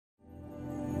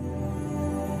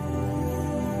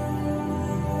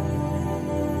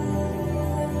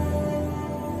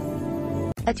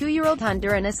A 2-year-old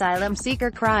Honduran asylum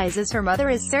seeker cries as her mother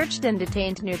is searched and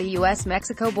detained near the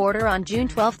U.S.-Mexico border on June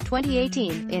 12,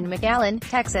 2018, in McAllen,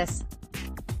 Texas.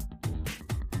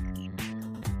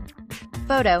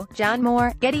 Photo, John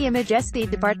Moore, Getty Images. The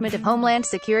Department of Homeland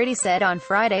Security said on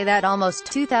Friday that almost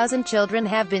 2,000 children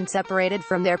have been separated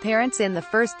from their parents in the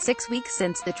first 6 weeks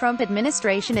since the Trump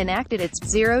administration enacted its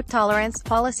zero-tolerance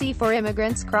policy for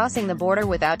immigrants crossing the border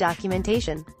without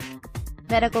documentation.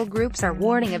 Medical groups are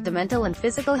warning of the mental and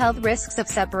physical health risks of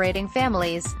separating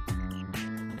families.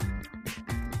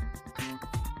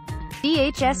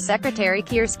 DHS Secretary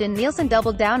Kirstjen Nielsen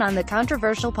doubled down on the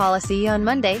controversial policy on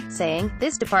Monday, saying,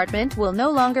 "This department will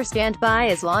no longer stand by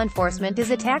as law enforcement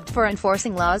is attacked for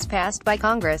enforcing laws passed by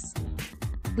Congress.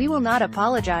 We will not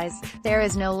apologize. There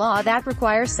is no law that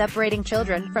requires separating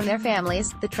children from their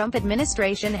families. The Trump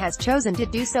administration has chosen to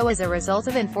do so as a result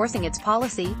of enforcing its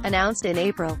policy, announced in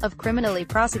April, of criminally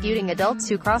prosecuting adults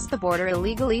who cross the border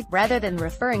illegally, rather than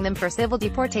referring them for civil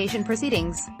deportation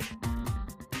proceedings.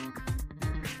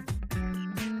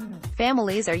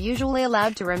 Families are usually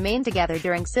allowed to remain together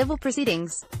during civil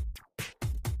proceedings.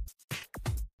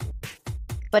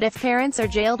 But if parents are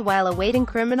jailed while awaiting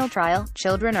criminal trial,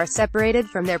 children are separated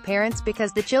from their parents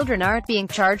because the children aren't being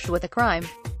charged with a crime."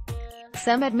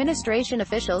 Some administration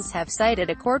officials have cited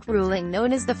a court ruling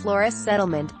known as the Flores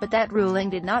Settlement, but that ruling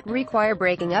did not require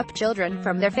breaking up children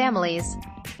from their families.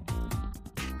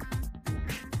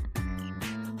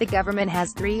 The government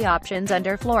has 3 options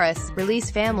under Flores: release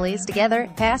families together,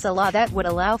 pass a law that would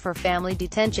allow for family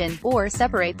detention, or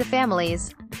separate the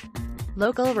families.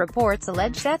 Local reports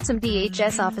allege that some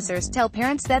DHS officers tell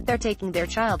parents that they're taking their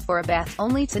child for a bath,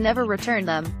 only to never return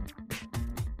them.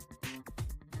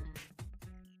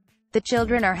 The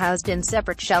children are housed in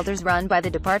separate shelters run by the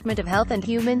Department of Health and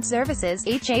Human Services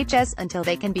 (HHS) until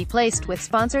they can be placed with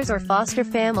sponsors or foster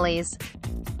families.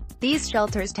 These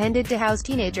shelters tended to house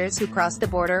teenagers who cross the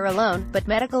border alone, but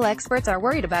medical experts are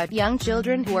worried about young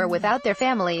children who are without their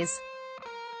families.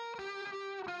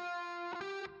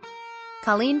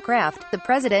 Colleen Kraft, the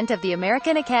president of the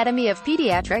American Academy of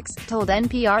Pediatrics, told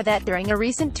NPR that during a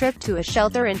recent trip to a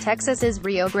shelter in Texas's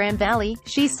Rio Grande Valley,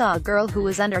 she saw a girl who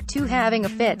was under 2 having a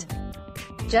fit.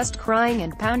 Just crying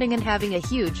and pounding and having a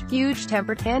huge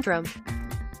temper tantrum.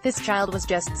 This child was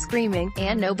just screaming,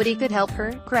 and nobody could help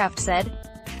her, Kraft said.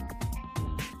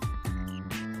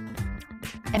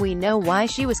 And we know why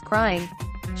she was crying.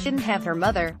 She didn't have her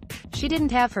mother. She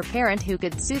didn't have her parent who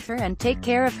could soothe her and take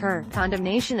care of her.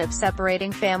 Condemnation of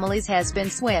separating families has been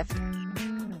swift.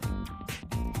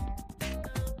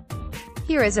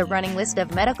 Here is a running list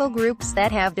of medical groups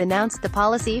that have denounced the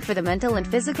policy for the mental and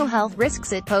physical health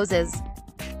risks it poses.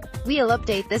 We'll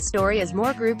update this story as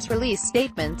more groups release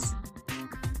statements.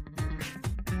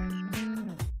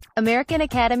 American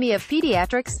Academy of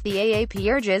Pediatrics, the AAP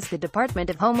urges the Department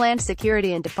of Homeland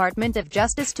Security and Department of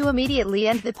Justice to immediately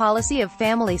end the policy of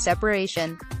family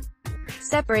separation.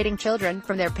 Separating children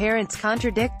from their parents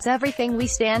contradicts everything we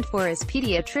stand for as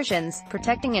pediatricians,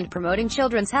 protecting and promoting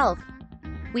children's health.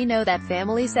 We know that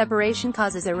family separation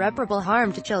causes irreparable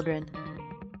harm to children.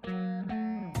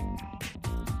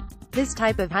 This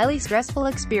type of highly stressful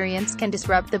experience can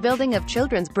disrupt the building of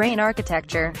children's brain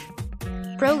architecture.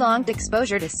 Prolonged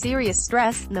exposure to serious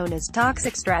stress, known as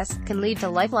toxic stress, can lead to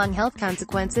lifelong health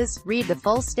consequences. Read the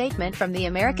full statement from the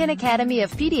American Academy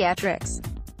of Pediatrics.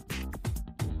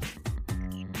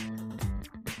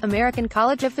 American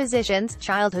College of Physicians,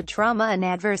 childhood trauma and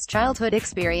adverse childhood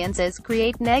experiences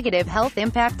create negative health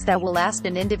impacts that will last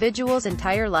an individual's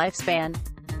entire lifespan.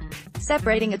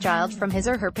 Separating a child from his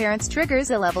or her parents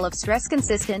triggers a level of stress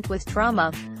consistent with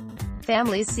trauma.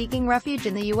 Families seeking refuge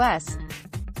in the U.S.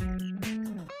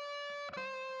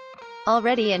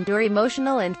 already endure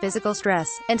emotional and physical stress,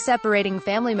 and separating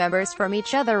family members from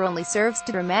each other only serves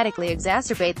to dramatically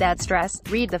exacerbate that stress.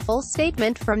 Read the full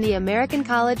statement from the American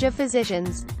College of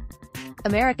Physicians.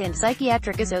 American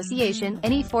Psychiatric Association,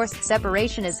 any forced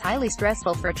separation is highly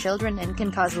stressful for children and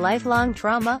can cause lifelong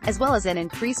trauma, as well as an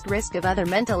increased risk of other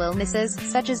mental illnesses,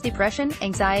 such as depression,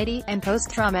 anxiety, and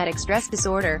post-traumatic stress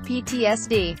disorder,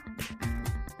 PTSD.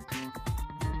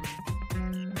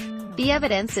 The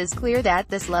evidence is clear that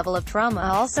this level of trauma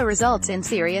also results in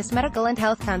serious medical and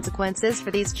health consequences for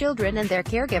these children and their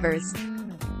caregivers.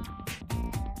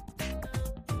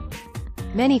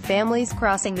 Many families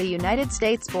crossing the United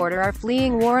States border are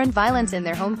fleeing war and violence in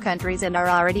their home countries and are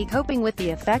already coping with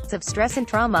the effects of stress and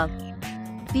trauma.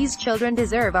 These children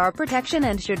deserve our protection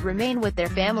and should remain with their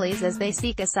families as they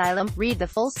seek asylum. Read the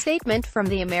full statement from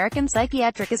the American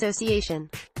Psychiatric Association.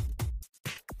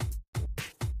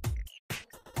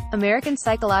 American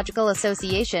Psychological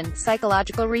Association.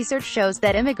 Psychological research shows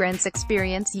that immigrants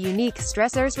experience unique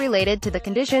stressors related to the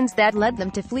conditions that led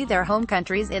them to flee their home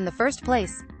countries in the first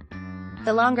place.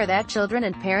 The longer that children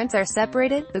and parents are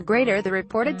separated, the greater the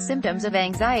reported symptoms of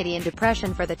anxiety and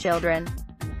depression for the children.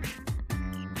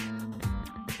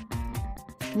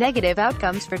 Negative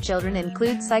outcomes for children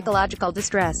include psychological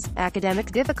distress,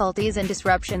 academic difficulties and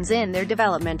disruptions in their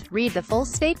development. Read the full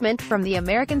statement from the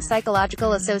American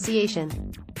Psychological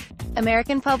Association.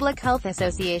 American Public Health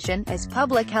Association. As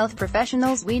public health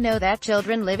professionals, we know that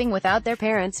children living without their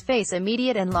parents face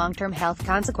immediate and long-term health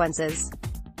consequences.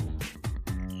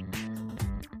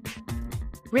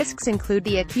 Risks include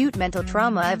the acute mental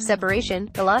trauma of separation,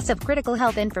 the loss of critical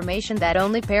health information that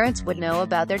only parents would know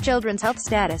about their children's health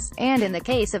status, and in the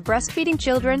case of breastfeeding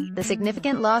children, the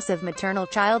significant loss of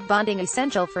maternal-child bonding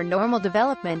essential for normal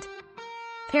development.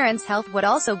 Parents' health would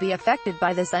also be affected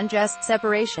by this unjust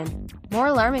separation. More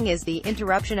alarming is the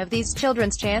interruption of these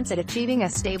children's chance at achieving a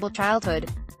stable childhood.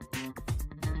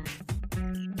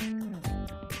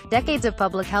 Decades of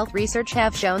public health research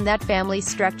have shown that family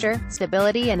structure,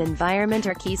 stability and environment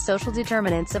are key social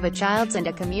determinants of a child's and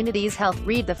a community's health.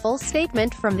 Read the full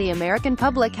statement from the American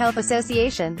Public Health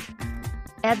Association.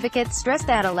 Advocates stress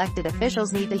that elected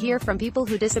officials need to hear from people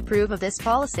who disapprove of this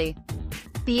policy.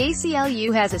 The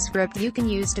ACLU has a script you can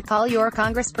use to call your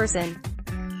congressperson.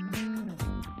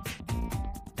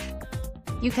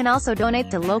 You can also donate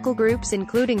to local groups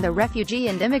including the Refugee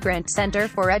and Immigrant Center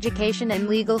for Education and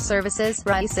Legal Services,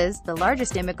 RICES, the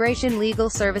largest immigration legal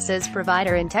services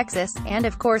provider in Texas, and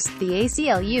of course, the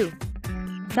ACLU.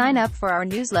 Sign up for our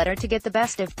newsletter to get the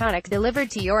best of tonic delivered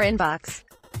to your inbox.